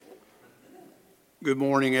Good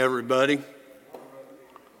morning, everybody.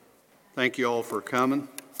 Thank you all for coming.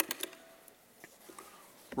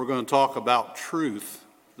 We're going to talk about truth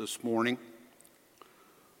this morning.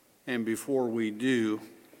 And before we do,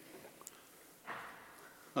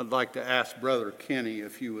 I'd like to ask Brother Kenny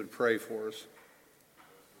if you would pray for us.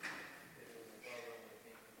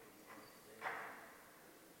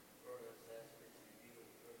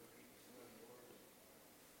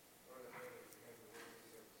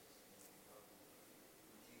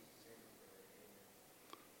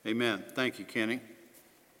 Amen. Thank you, Kenny.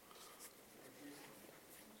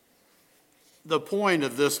 The point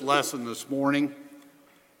of this lesson this morning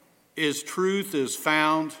is truth is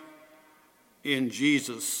found in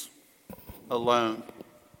Jesus alone.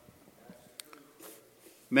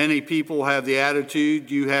 Many people have the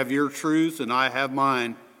attitude, you have your truth and I have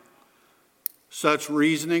mine. Such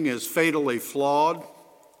reasoning is fatally flawed.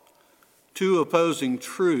 Two opposing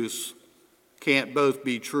truths can't both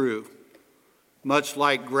be true. Much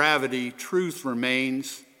like gravity, truth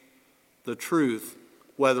remains the truth,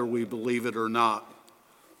 whether we believe it or not.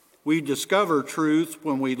 We discover truth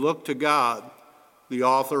when we look to God, the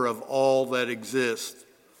author of all that exists.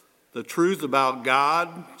 The truth about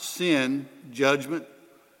God, sin, judgment,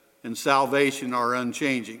 and salvation are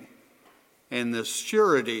unchanging, and the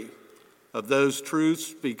surety of those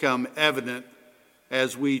truths become evident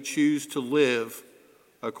as we choose to live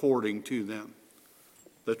according to them.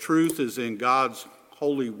 The truth is in God's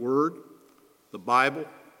holy word, the Bible.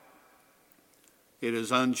 It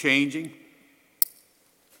is unchanging,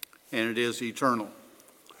 and it is eternal.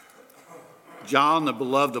 John, the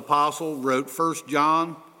beloved apostle, wrote 1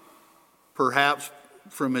 John, perhaps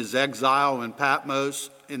from his exile in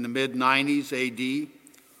Patmos in the mid-90s AD.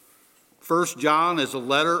 1 John is a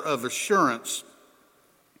letter of assurance.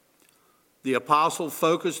 The apostle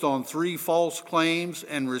focused on three false claims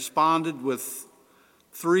and responded with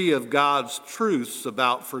three of God's truths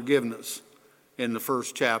about forgiveness in the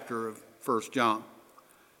first chapter of 1 John.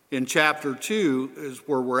 In chapter 2 is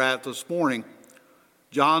where we're at this morning.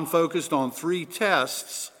 John focused on three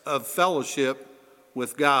tests of fellowship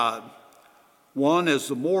with God. One is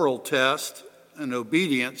the moral test and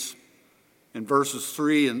obedience in verses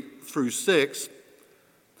 3 through 6.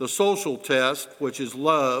 The social test, which is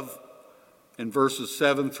love, in verses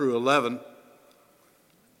 7 through 11.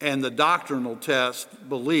 And the doctrinal test,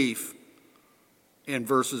 belief, in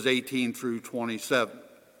verses 18 through 27.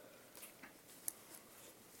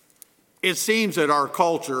 It seems that our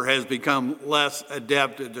culture has become less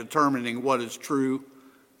adept at determining what is true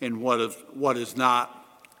and what is not.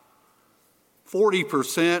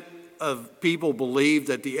 40% of people believe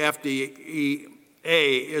that the FDA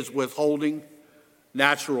is withholding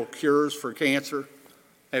natural cures for cancer.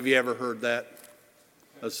 Have you ever heard that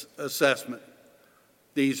assessment?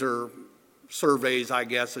 These are surveys, I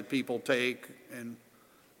guess, that people take, and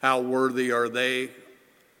how worthy are they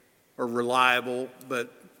or reliable.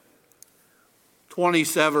 But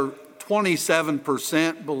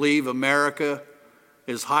 27% believe America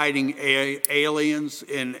is hiding aliens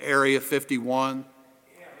in Area 51.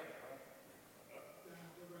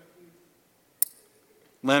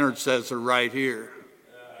 Leonard says they're right here.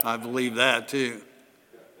 I believe that too.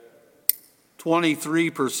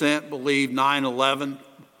 23% believe 9/11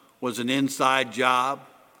 was an inside job.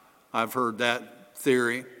 I've heard that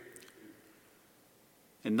theory.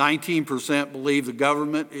 And 19% believe the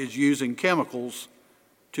government is using chemicals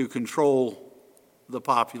to control the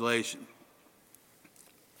population.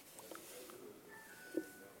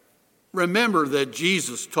 Remember that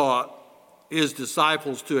Jesus taught his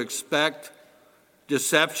disciples to expect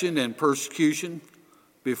deception and persecution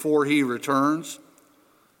before he returns.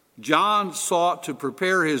 John sought to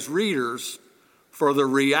prepare his readers for the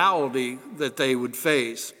reality that they would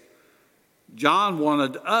face. John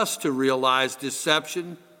wanted us to realize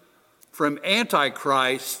deception from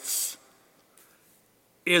antichrists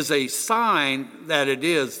is a sign that it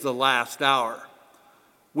is the last hour.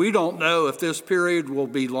 We don't know if this period will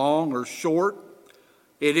be long or short.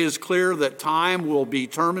 It is clear that time will be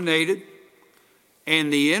terminated,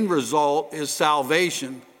 and the end result is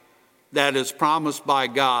salvation that is promised by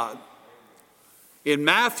God. In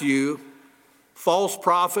Matthew, false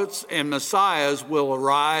prophets and messiahs will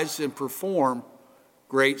arise and perform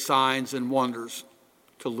great signs and wonders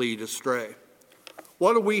to lead astray.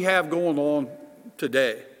 What do we have going on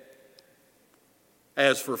today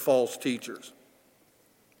as for false teachers?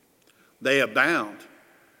 They abound.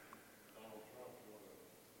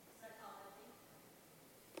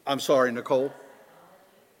 I'm sorry, Nicole.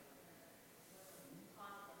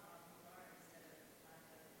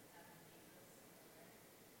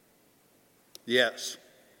 Yes,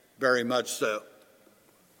 very much so.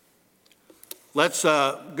 Let's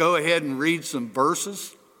go ahead and read some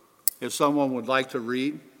verses, if someone would like to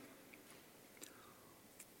read.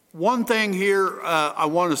 One thing here I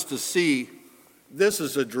want us to see, this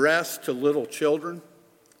is addressed to little children.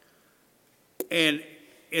 And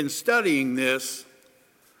in studying this,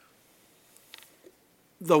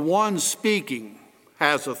 the one speaking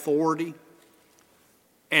has authority,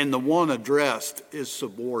 and the one addressed is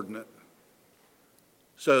subordinate.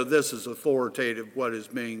 So this is authoritative, what is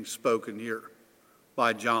being spoken here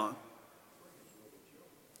by John.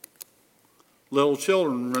 Little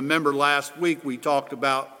children, remember last week we talked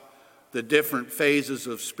about the different phases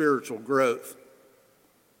of spiritual growth.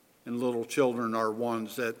 And little children are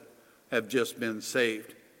ones that have just been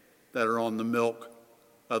saved, that are on the milk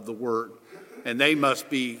of the word. And they must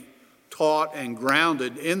be taught and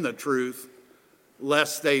grounded in the truth,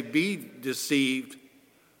 lest they be deceived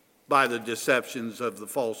by the deceptions of the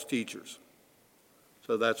false teachers.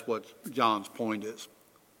 So that's what John's point is.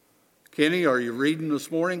 Kenny, are you reading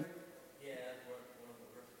this morning?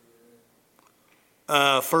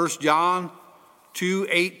 1 John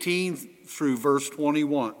 2:18 through verse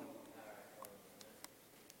 21.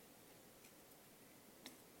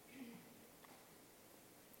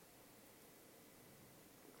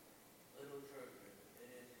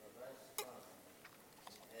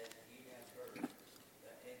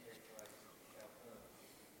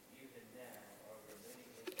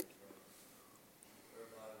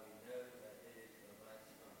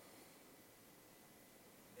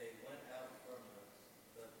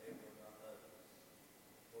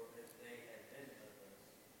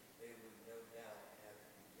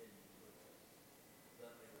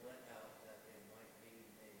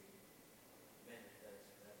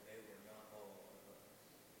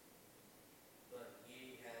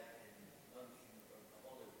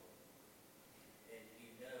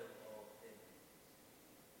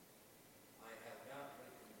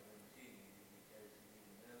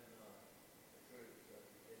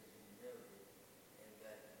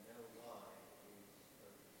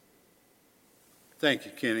 Thank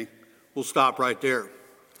you, Kenny. We'll stop right there.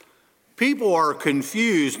 People are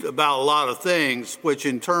confused about a lot of things, which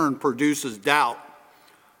in turn produces doubt.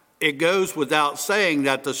 It goes without saying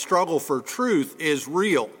that the struggle for truth is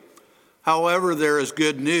real. However, there is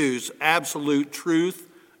good news. Absolute truth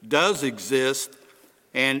does exist,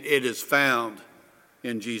 and it is found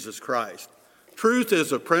in Jesus Christ. Truth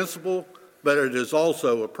is a principle, but it is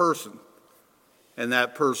also a person, and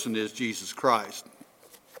that person is Jesus Christ.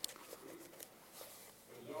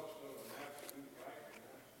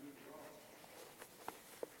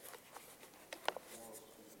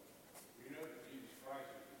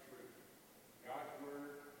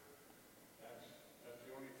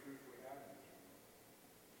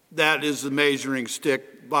 That is the measuring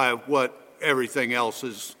stick by what everything else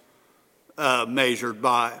is measured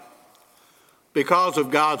by. Because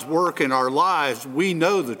of God's work in our lives, we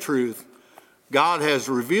know the truth. God has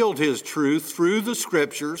revealed his truth through the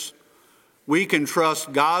scriptures. We can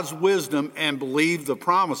trust God's wisdom and believe the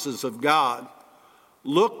promises of God.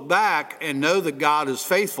 Look back and know that God is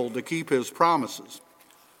faithful to keep his promises.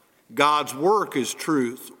 God's work is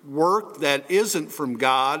truth. Work that isn't from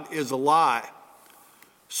God is a lie.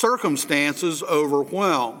 Circumstances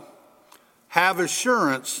overwhelm. Have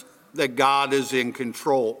assurance that God is in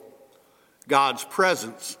control. God's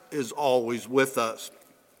presence is always with us.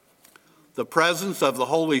 The presence of the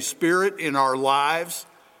Holy Spirit in our lives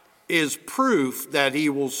is proof that he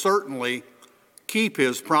will certainly keep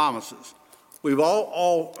his promises. We've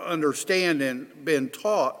all understand and been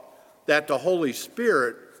taught that the Holy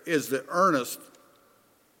Spirit is the earnest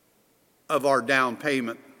of our down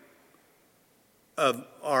payment of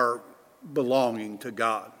our belonging to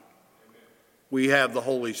God. Amen. We have the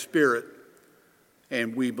Holy Spirit,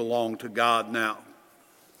 and we belong to God now,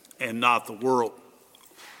 and not the world.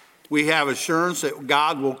 We have assurance that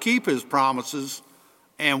God will keep his promises,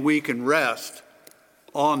 and we can rest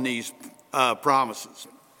on these promises.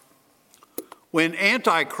 When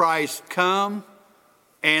Antichrist come,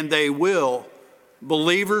 and they will,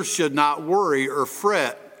 believers should not worry or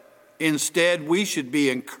fret. Instead, we should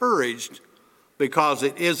be encouraged, because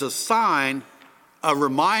it is a sign, a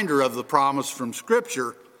reminder of the promise from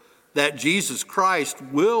Scripture that Jesus Christ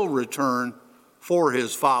will return for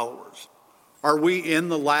his followers. Are we in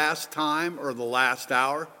the last time or the last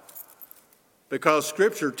hour? Because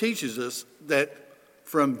Scripture teaches us that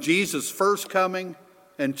from Jesus' first coming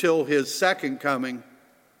until his second coming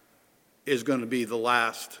is going to be the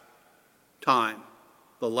last time,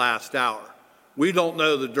 the last hour. We don't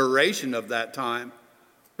know the duration of that time,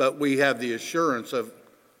 but we have the assurance of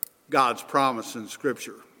God's promise in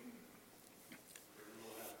Scripture.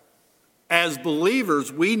 As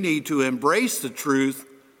believers, we need to embrace the truth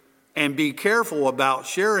and be careful about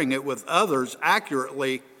sharing it with others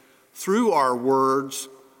accurately through our words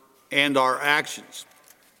and our actions.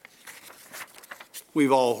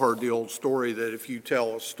 We've all heard the old story that if you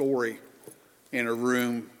tell a story in a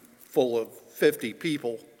room full of 50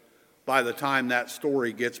 people, by the time that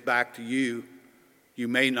story gets back to you, you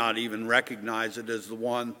may not even recognize it as the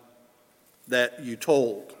one that you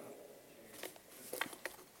told.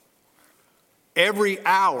 Every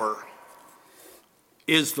hour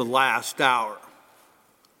is the last hour.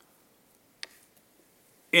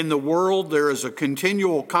 In the world, there is a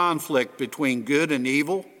continual conflict between good and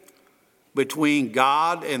evil, between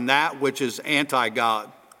God and that which is anti-God.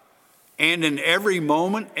 And in every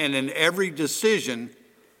moment and in every decision,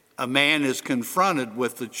 a man is confronted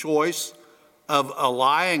with the choice of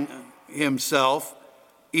aligning himself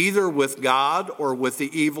either with God or with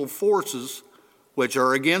the evil forces which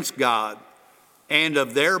are against God, and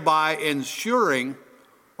of thereby ensuring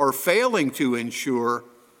or failing to ensure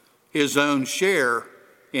his own share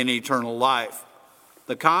in eternal life.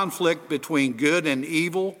 The conflict between good and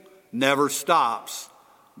evil never stops.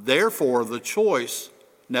 Therefore, the choice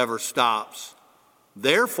never stops.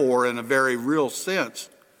 Therefore, in a very real sense,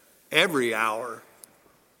 every hour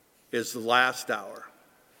is the last hour.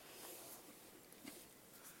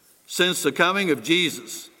 Since the coming of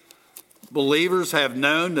Jesus, believers have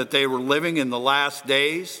known that they were living in the last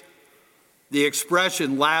days. The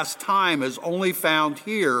expression last time is only found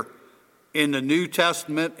here in the New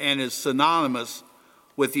Testament and is synonymous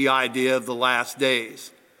with the idea of the last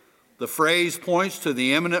days. The phrase points to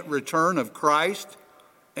the imminent return of Christ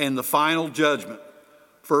and the final judgment.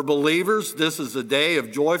 For believers, this is a day of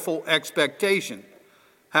joyful expectation.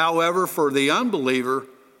 However, for the unbeliever,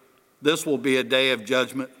 this will be a day of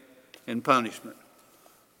judgment and punishment.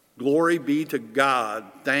 Glory be to God.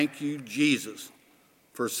 Thank you, Jesus,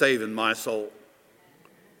 for saving my soul.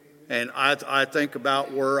 And I think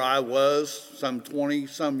about where I was some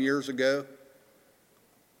 20-some years ago.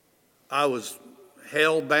 I was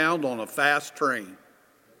hell-bound on a fast train.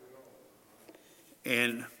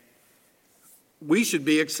 And we should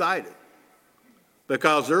be excited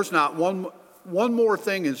because there's not one more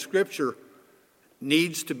thing in Scripture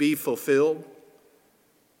needs to be fulfilled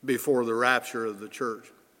before the rapture of the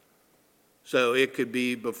church. So it could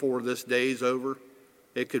be before this day's over.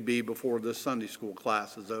 It could be before this Sunday school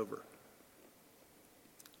class is over.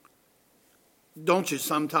 Don't you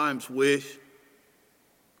sometimes wish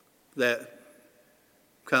that,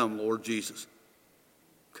 come, Lord Jesus,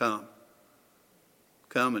 come.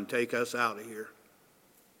 Come and take us out of here.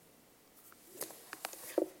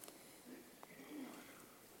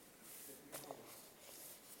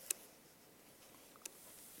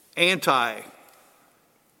 Anti-Christ.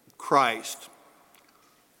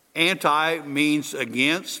 Anti means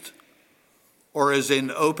against or is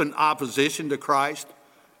in open opposition to Christ.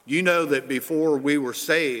 You know that before we were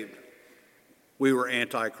saved, we were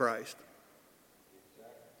anti-Christ.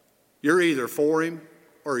 You're either for him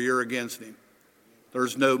or you're against him.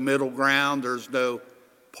 There's no middle ground. There's no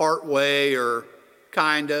part way or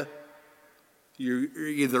kinda. You're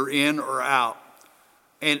either in or out.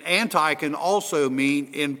 And anti can also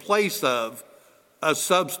mean in place of, a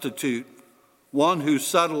substitute, one who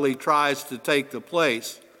subtly tries to take the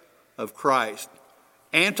place of Christ.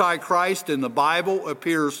 Antichrist in the Bible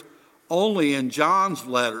appears only in John's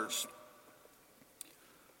letters.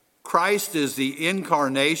 Christ is the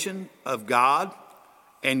incarnation of God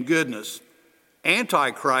and goodness.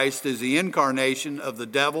 Antichrist is the incarnation of the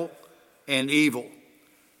devil and evil.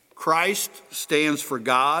 Christ stands for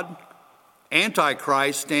God.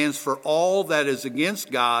 Antichrist stands for all that is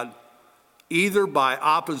against God, either by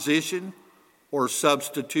opposition or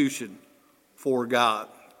substitution for God.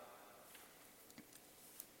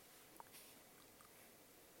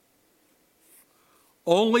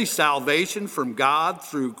 Only salvation from God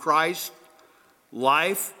through Christ's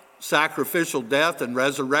life, sacrificial death, and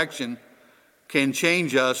resurrection can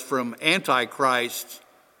change us from antichrists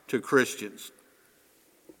to Christians.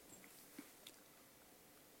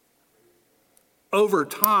 Over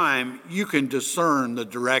time, you can discern the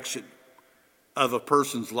direction of a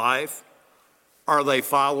person's life. Are they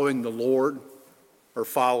following the Lord or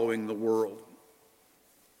following the world?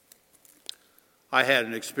 I had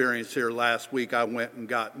an experience here last week. I went and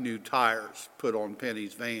got new tires put on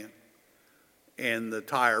Penny's van. And the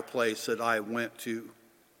tire place that I went to,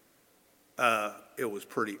 it was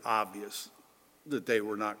pretty obvious that they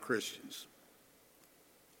were not Christians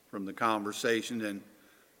from the conversation and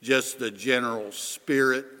just the general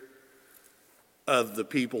spirit of the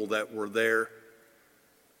people that were there.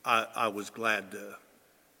 I was glad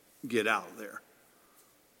get out of there.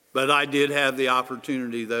 But I did have the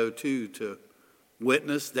opportunity, though, too, to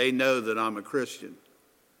witness. They know that I'm a Christian.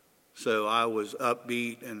 So I was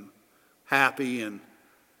upbeat and happy, and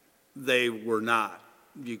they were not.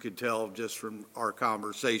 You could tell just from our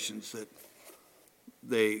conversations that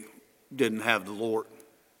they didn't have the Lord.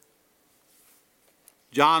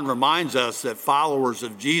 John reminds us that followers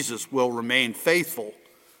of Jesus will remain faithful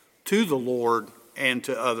to the Lord and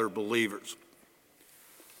to other believers.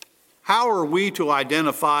 How are we to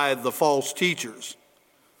identify the false teachers?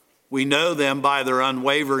 We know them by their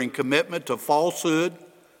unwavering commitment to falsehood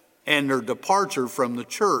and their departure from the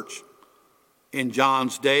church. In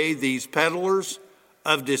John's day, these peddlers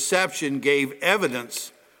of deception gave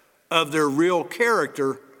evidence of their real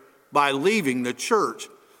character by leaving the church.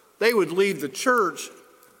 They would leave the church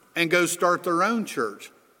and go start their own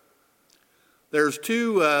church. There's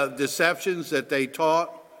two deceptions that they taught.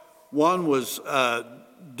 One was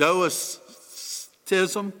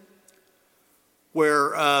Docetism,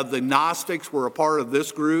 where the Gnostics were a part of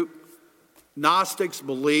this group. Gnostics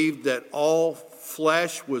believed that all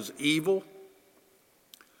flesh was evil.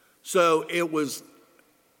 So it was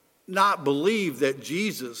not believed that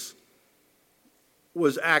Jesus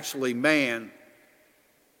was actually man,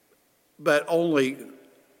 but only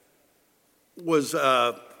was,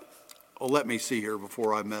 let me see here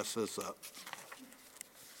before I mess this up.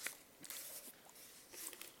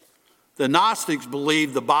 The Gnostics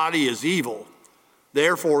believed the body is evil.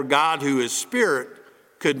 Therefore, God, who is spirit,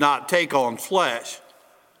 could not take on flesh.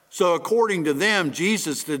 So according to them,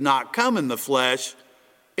 Jesus did not come in the flesh.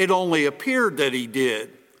 It only appeared that he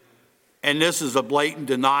did. And this is a blatant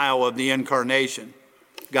denial of the incarnation,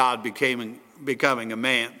 God becoming a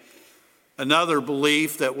man. Another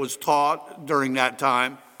belief that was taught during that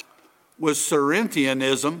time was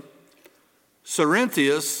Cerinthianism.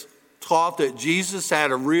 Cerinthius taught that Jesus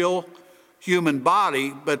had a real human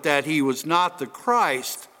body, but that he was not the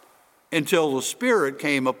Christ until the Spirit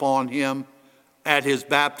came upon him at his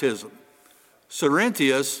baptism.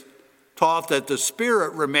 Cerinthius taught that the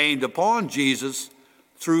Spirit remained upon Jesus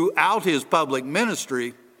throughout his public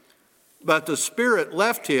ministry, but the Spirit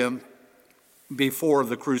left him before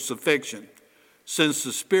the crucifixion, since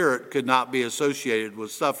the Spirit could not be associated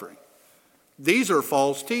with suffering. These are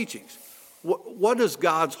false teachings. What does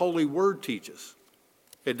God's holy word teach us?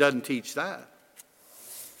 It doesn't teach that.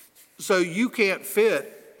 So you can't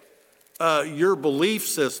fit your belief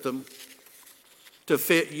system to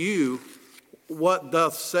fit you. What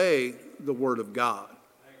doth say the word of God?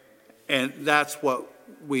 And that's what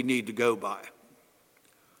we need to go by.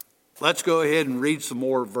 Let's go ahead and read some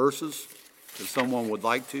more verses if someone would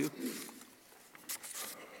like to.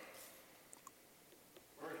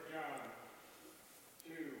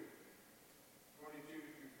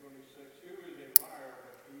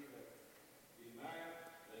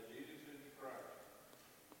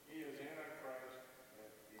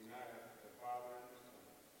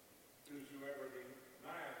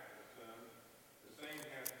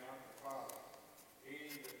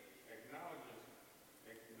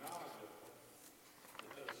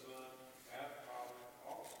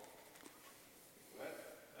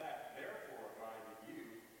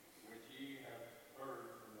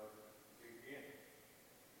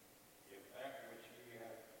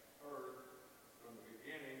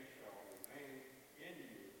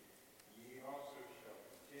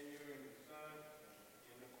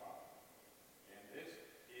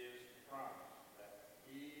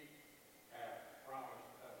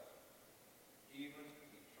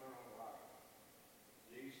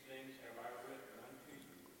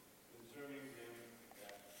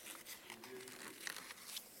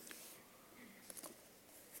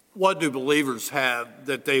 What do believers have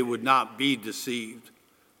that they would not be deceived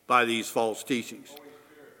by these false teachings?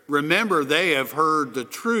 Remember, they have heard the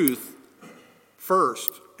truth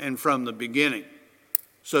first and from the beginning.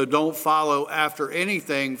 So don't follow after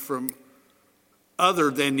anything from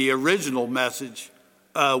other than the original message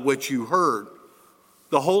which you heard.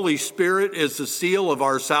 The Holy Spirit is the seal of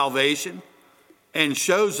our salvation and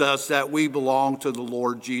shows us that we belong to the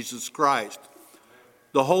Lord Jesus Christ.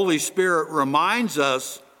 The Holy Spirit reminds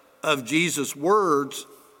us of Jesus' words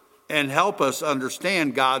and help us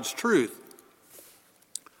understand God's truth.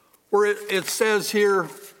 Where it says here,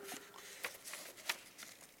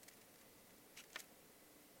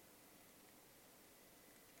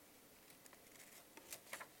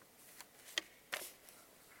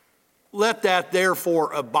 let that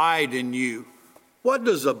therefore abide in you. What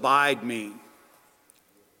does abide mean?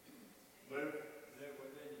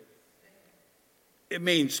 It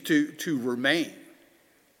means to remain.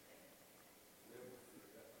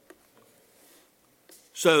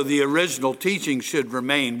 So the original teaching should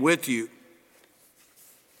remain with you.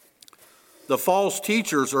 The false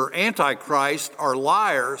teachers or antichrist are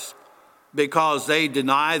liars because they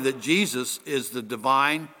deny that Jesus is the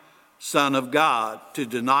divine Son of God. To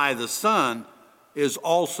deny the Son is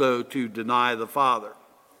also to deny the Father.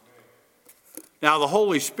 Now, the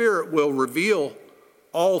Holy Spirit will reveal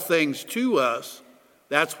all things to us.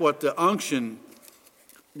 That's what the unction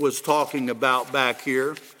was talking about back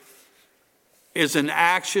here, is an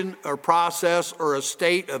action or process or a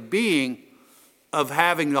state of being of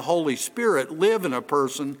having the Holy Spirit live in a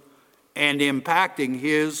person and impacting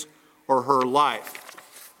his or her life.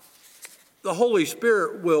 The Holy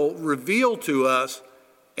Spirit will reveal to us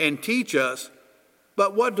and teach us,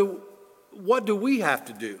 but what do we have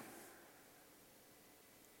to do?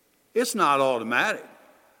 It's not automatic.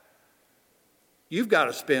 You've got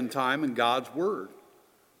to spend time in God's Word.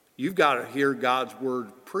 You've got to hear God's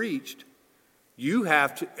Word preached. You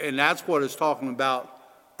have to, and that's what it's talking about,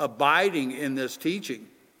 abiding in this teaching,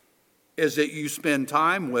 is that you spend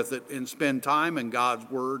time with it and spend time in God's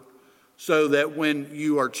Word so that when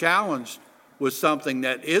you are challenged with something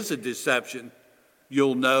that is a deception,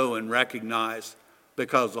 you'll know and recognize,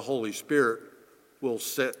 because the Holy Spirit will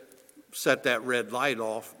set that red light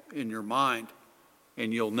off in your mind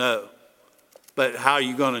and you'll know. But how are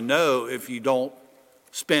you going to know if you don't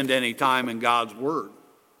spend any time in God's Word?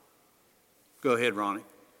 Go ahead, Ronnie.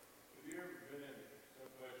 Have you ever been in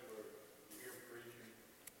some place where you hear preaching and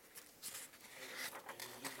you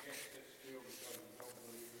just can't sit still because you don't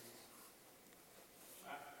believe it?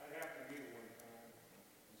 It happened to me one time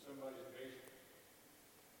in somebody's basement,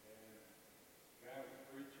 and the guy was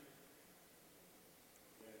preaching,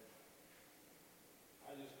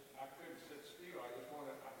 and I couldn't sit still. I just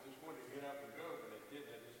wanted to get up and go, but I didn't.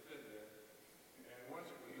 I just stood there. And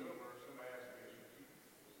once it was over, somebody asked me,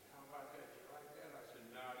 "How about that? You like that?" I said,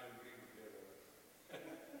 "No, I didn't believe it did."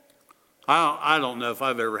 I don't know if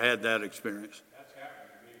I've ever had that experience. That's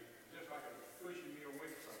happened to me. Just like it was pushing me away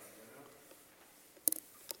from it, you know?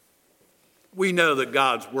 We know that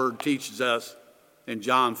God's Word teaches us in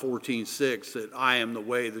John 14:6 that I am the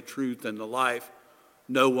way, the truth, and the life.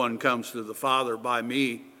 No one comes to the Father by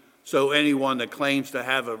me. So anyone that claims to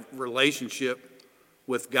have a relationship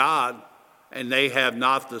with God and they have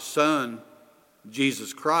not the Son,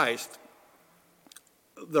 Jesus Christ,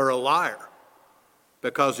 they're a liar,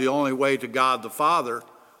 because the only way to God the Father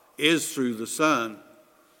is through the Son,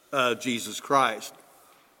 Jesus Christ.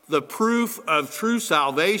 The proof of true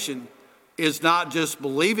salvation is not just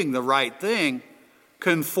believing the right thing.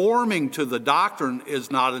 Conforming to the doctrine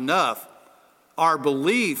is not enough. Our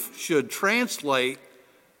belief should translate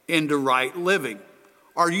into right living.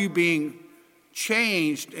 Are you being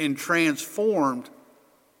changed and transformed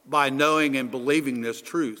by knowing and believing this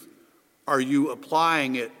truth? Are you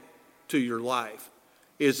applying it to your life?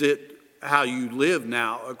 Is it how you live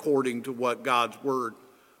now according to what God's Word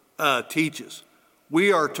teaches?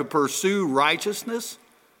 We are to pursue righteousness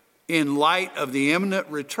in light of the imminent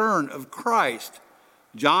return of Christ.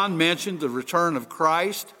 John mentioned the return of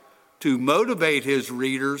Christ to motivate his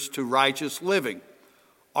readers to righteous living.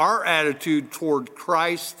 Our attitude toward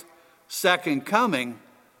Christ's second coming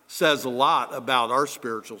says a lot about our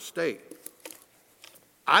spiritual state.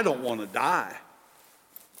 I don't want to die,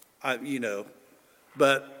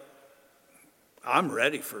 but I'm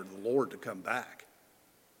ready for the Lord to come back.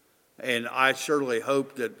 And I surely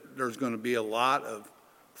hope that there's going to be a lot of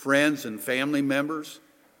friends and family members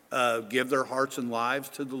give their hearts and lives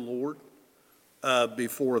to the Lord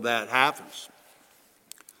before that happens.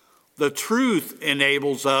 The truth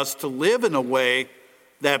enables us to live in a way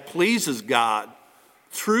that pleases God.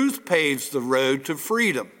 Truth paves the road to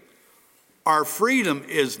freedom. Our freedom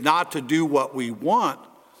is not to do what we want,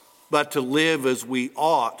 but to live as we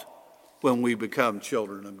ought when we become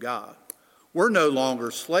children of God. We're no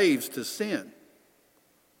longer slaves to sin,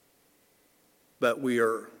 but we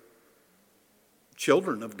are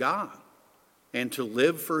children of God and to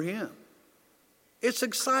live for Him. It's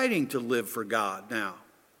exciting to live for God now.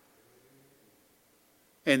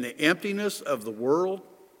 And the emptiness of the world,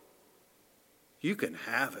 you can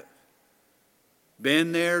have it.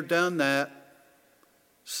 Been there, done that,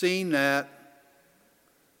 seen that.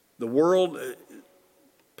 The world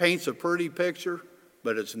paints a pretty picture,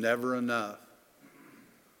 but it's never enough.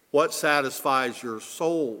 What satisfies your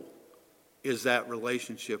soul is that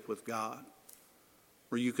relationship with God,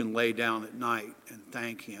 where you can lay down at night and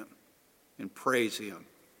thank Him and praise Him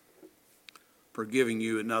for giving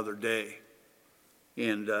you another day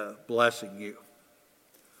and blessing you.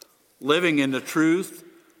 Living in the truth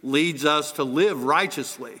leads us to live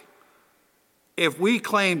righteously. If we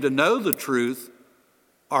claim to know the truth,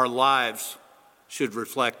 our lives should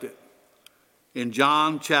reflect it. In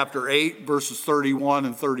John chapter 8, verses 31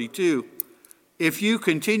 and 32, if you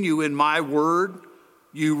continue in my word,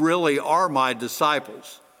 you really are my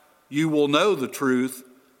disciples. You will know the truth,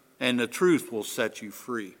 and the truth will set you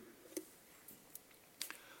free.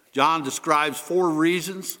 John describes 4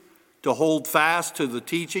 reasons to hold fast to the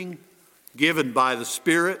teaching given by the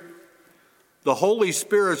Spirit. The Holy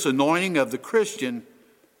Spirit's anointing of the Christian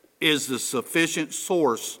is the sufficient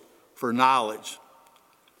source for knowledge.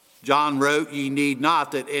 John wrote, "Ye need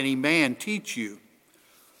not that any man teach you."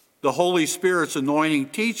 The Holy Spirit's anointing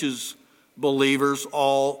teaches believers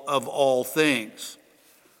all things.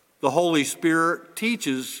 The Holy Spirit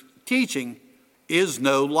teaching is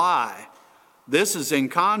no lie. This is in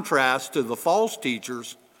contrast to the false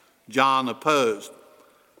teachers John opposed.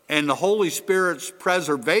 And the Holy Spirit's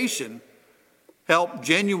preservation helped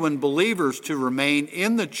genuine believers to remain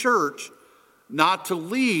in the church, not to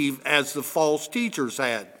leave as the false teachers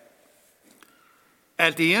had.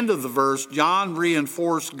 At the end of the verse, John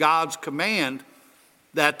reinforced God's command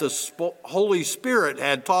that the Holy Spirit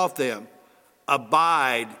had taught them,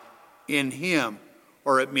 abide in him,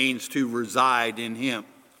 or it means to reside in him.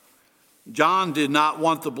 John did not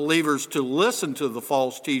want the believers to listen to the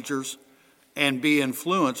false teachers and be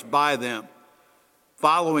influenced by them.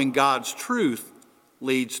 Following God's truth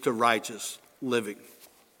leads to righteous living.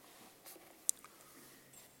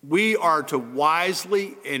 We are to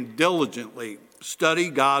wisely and diligently study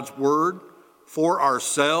God's word for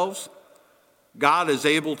ourselves. God is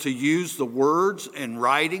able to use the words and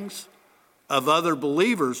writings of other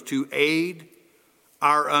believers to aid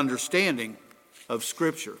our understanding of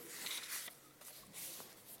Scripture.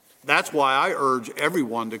 That's why I urge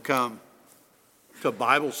everyone to come to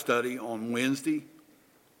Bible study on Wednesday,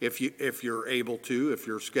 if you're able to, if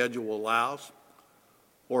your schedule allows,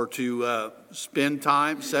 or to spend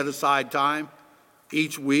time, set aside time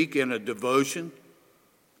each week in a devotion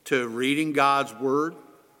to reading God's Word.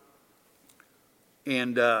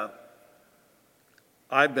 And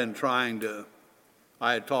I've been trying to,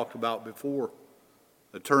 I had talked about before,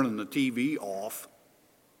 turning the TV off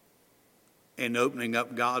and opening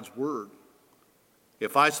up God's Word.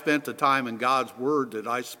 If I spent the time in God's Word that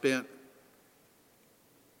I spent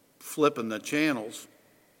flipping the channels,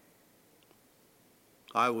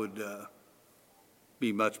 I would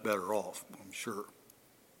be much better off, I'm sure.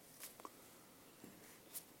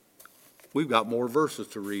 We've got more verses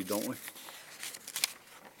to read, don't we?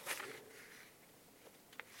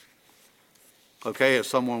 Okay, if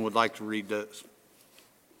someone would like to read this.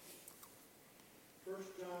 1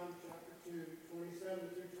 John chapter 2, 27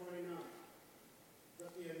 through 29.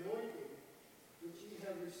 But the anointing which ye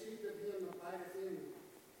have received of him abideth in you.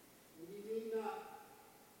 And ye need not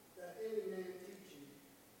that any man teach you,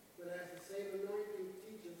 but as the same anointing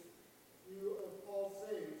teacheth you of all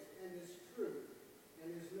things, and is true, and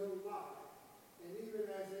is no lie. And even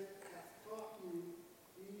as it hath taught you,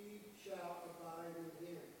 ye shall abide in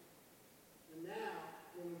him. And now,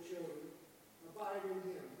 little children, abide in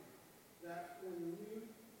him, that when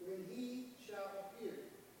he shall appear,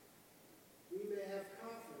 we may have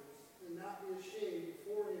confidence and not be ashamed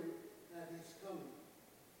before him at his coming.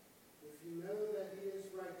 If you know that he is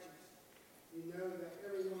righteous, you know that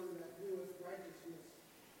everyone that doeth righteousness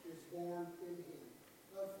is born in him,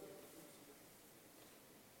 of him.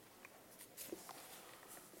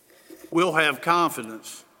 We'll have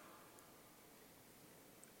confidence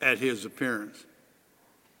at his appearance.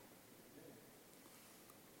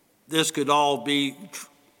 This could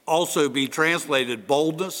also be translated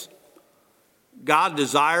boldness. God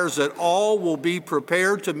desires that all will be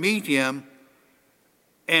prepared to meet him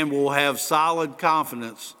and will have solid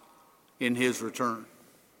confidence in his return.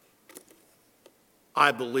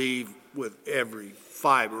 I believe with every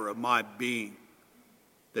fiber of my being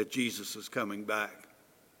that Jesus is coming back.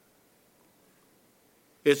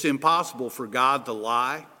 It's impossible for God to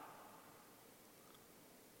lie.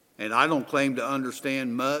 And I don't claim to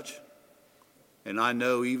understand much, and I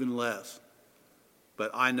know even less.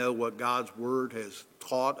 But I know what God's Word has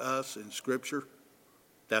taught us in Scripture.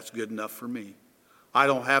 That's good enough for me. I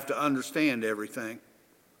don't have to understand everything,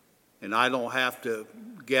 and I don't have to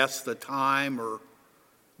guess the time or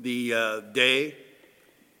the day,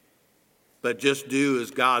 but just do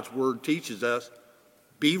as God's Word teaches us.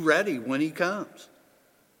 Be ready when he comes.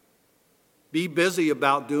 Be busy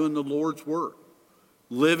about doing the Lord's work,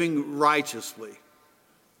 living righteously,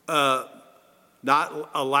 not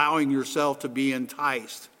allowing yourself to be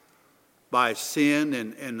enticed by sin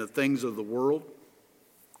and the things of the world,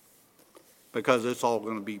 because it's all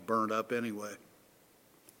going to be burned up anyway.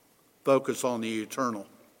 Focus on the eternal,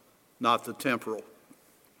 not the temporal.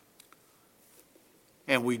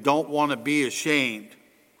 and we don't want to be ashamed.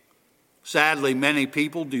 Sadly, many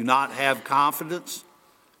people do not have confidence.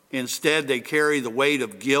 Instead, they carry the weight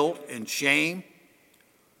of guilt and shame.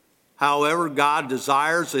 However, God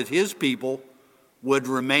desires that his people would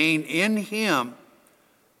remain in him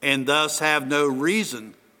and thus have no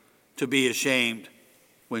reason to be ashamed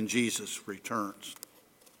when Jesus returns.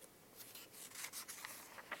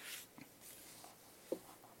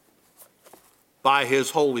 By his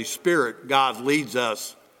Holy Spirit, God leads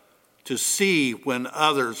us to see when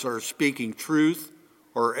others are speaking truth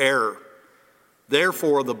or error.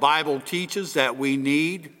 Therefore, the Bible teaches that we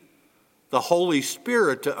need the Holy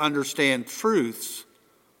Spirit to understand truths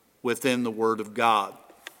within the Word of God.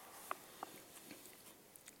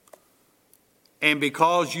 And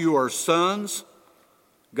because you are sons,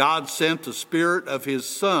 God sent the Spirit of his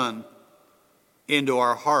Son into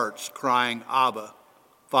our hearts, crying, Abba,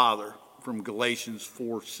 Father, from Galatians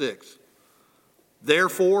 4:6.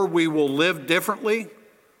 Therefore, we will live differently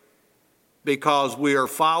because we are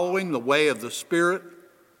following the way of the Spirit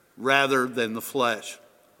rather than the flesh.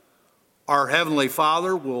 Our Heavenly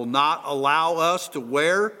Father will not allow us to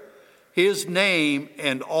wear his name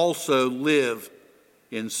and also live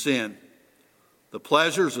in sin. The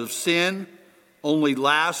pleasures of sin only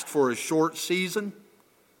last for a short season.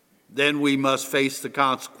 Then we must face the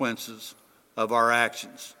consequences of our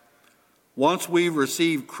actions. Once we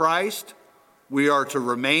receive Christ, we are to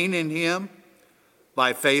remain in him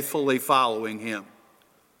by faithfully following him.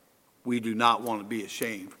 We do not want to be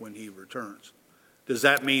ashamed when he returns. Does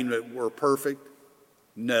that mean that we're perfect?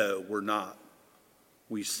 No, we're not.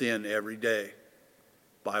 We sin every day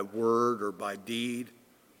by word or by deed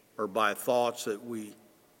or by thoughts that we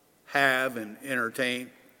have and entertain.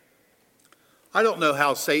 I don't know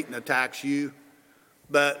how Satan attacks you,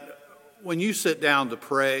 but when you sit down to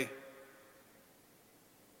pray,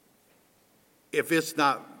 if it's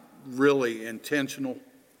not really intentional,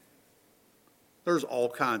 there's all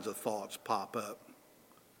kinds of thoughts pop up.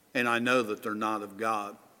 And I know that they're not of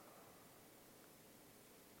God.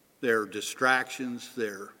 They're distractions,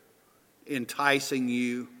 they're enticing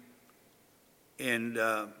you, and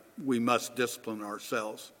we must discipline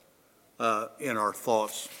ourselves in our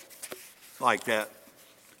thoughts like that.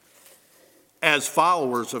 As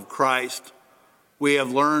followers of Christ, we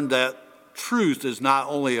have learned that truth is not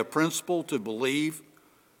only a principle to believe,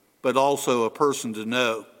 but also a person to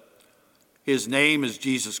know. His name is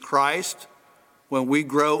Jesus Christ. When we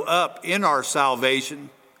grow up in our salvation,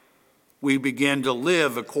 we begin to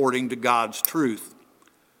live according to God's truth.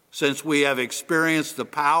 Since we have experienced the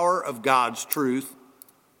power of God's truth,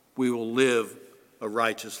 we will live a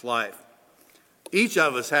righteous life. Each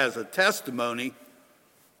of us has a testimony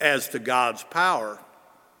as to God's power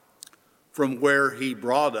from where he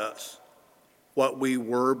brought us, what we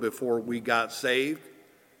were before we got saved,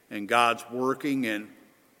 and God's working and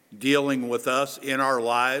dealing with us in our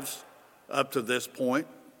lives up to this point.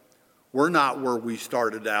 We're not where we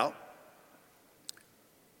started out,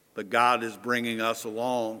 but God is bringing us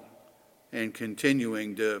along and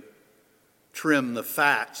continuing to trim the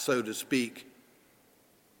fat, so to speak,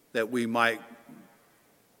 that we might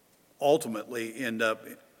ultimately end up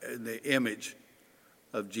in the image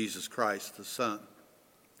of Jesus Christ, the Son.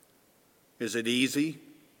 Is it easy?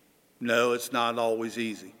 No, it's not always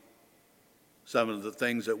easy. Some of the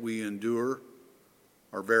things that we endure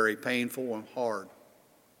are very painful and hard,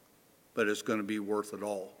 but it's going to be worth it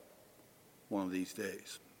all one of these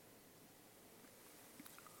days.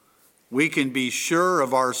 We can be sure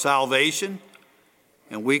of our salvation,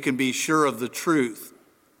 and we can be sure of the truth,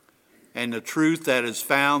 and the truth that is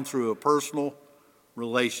found through a personal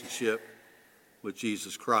relationship with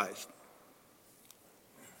Jesus Christ.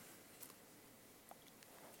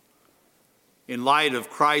 In light of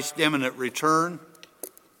Christ's imminent return,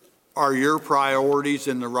 are your priorities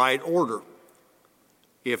in the right order?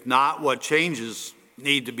 If not, what changes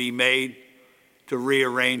need to be made to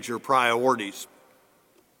rearrange your priorities?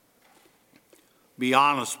 Be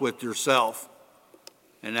honest with yourself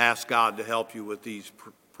and ask God to help you with these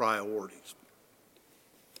priorities.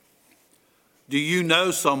 Do you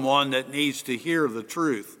know someone that needs to hear the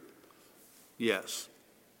truth? Yes.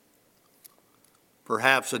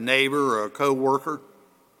 Perhaps a neighbor or a coworker,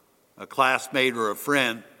 a classmate or a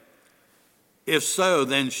friend. If so,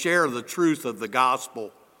 then share the truth of the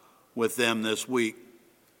gospel with them this week.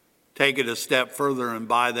 Take it a step further and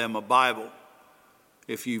buy them a Bible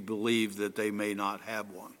if you believe that they may not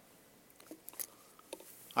have one.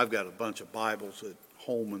 I've got a bunch of Bibles at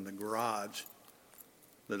home in the garage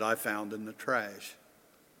that I found in the trash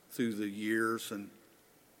through the years, and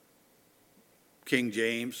King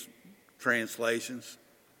James translations,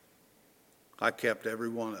 I kept every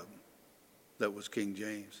one of them that was King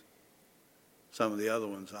James. Some of the other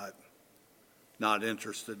ones I'm not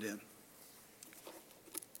interested in.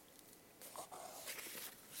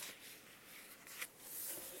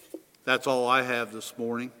 That's all I have this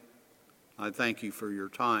morning. I thank you for your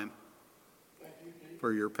time,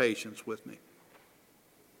 for your patience with me.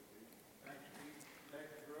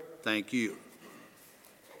 Thank you.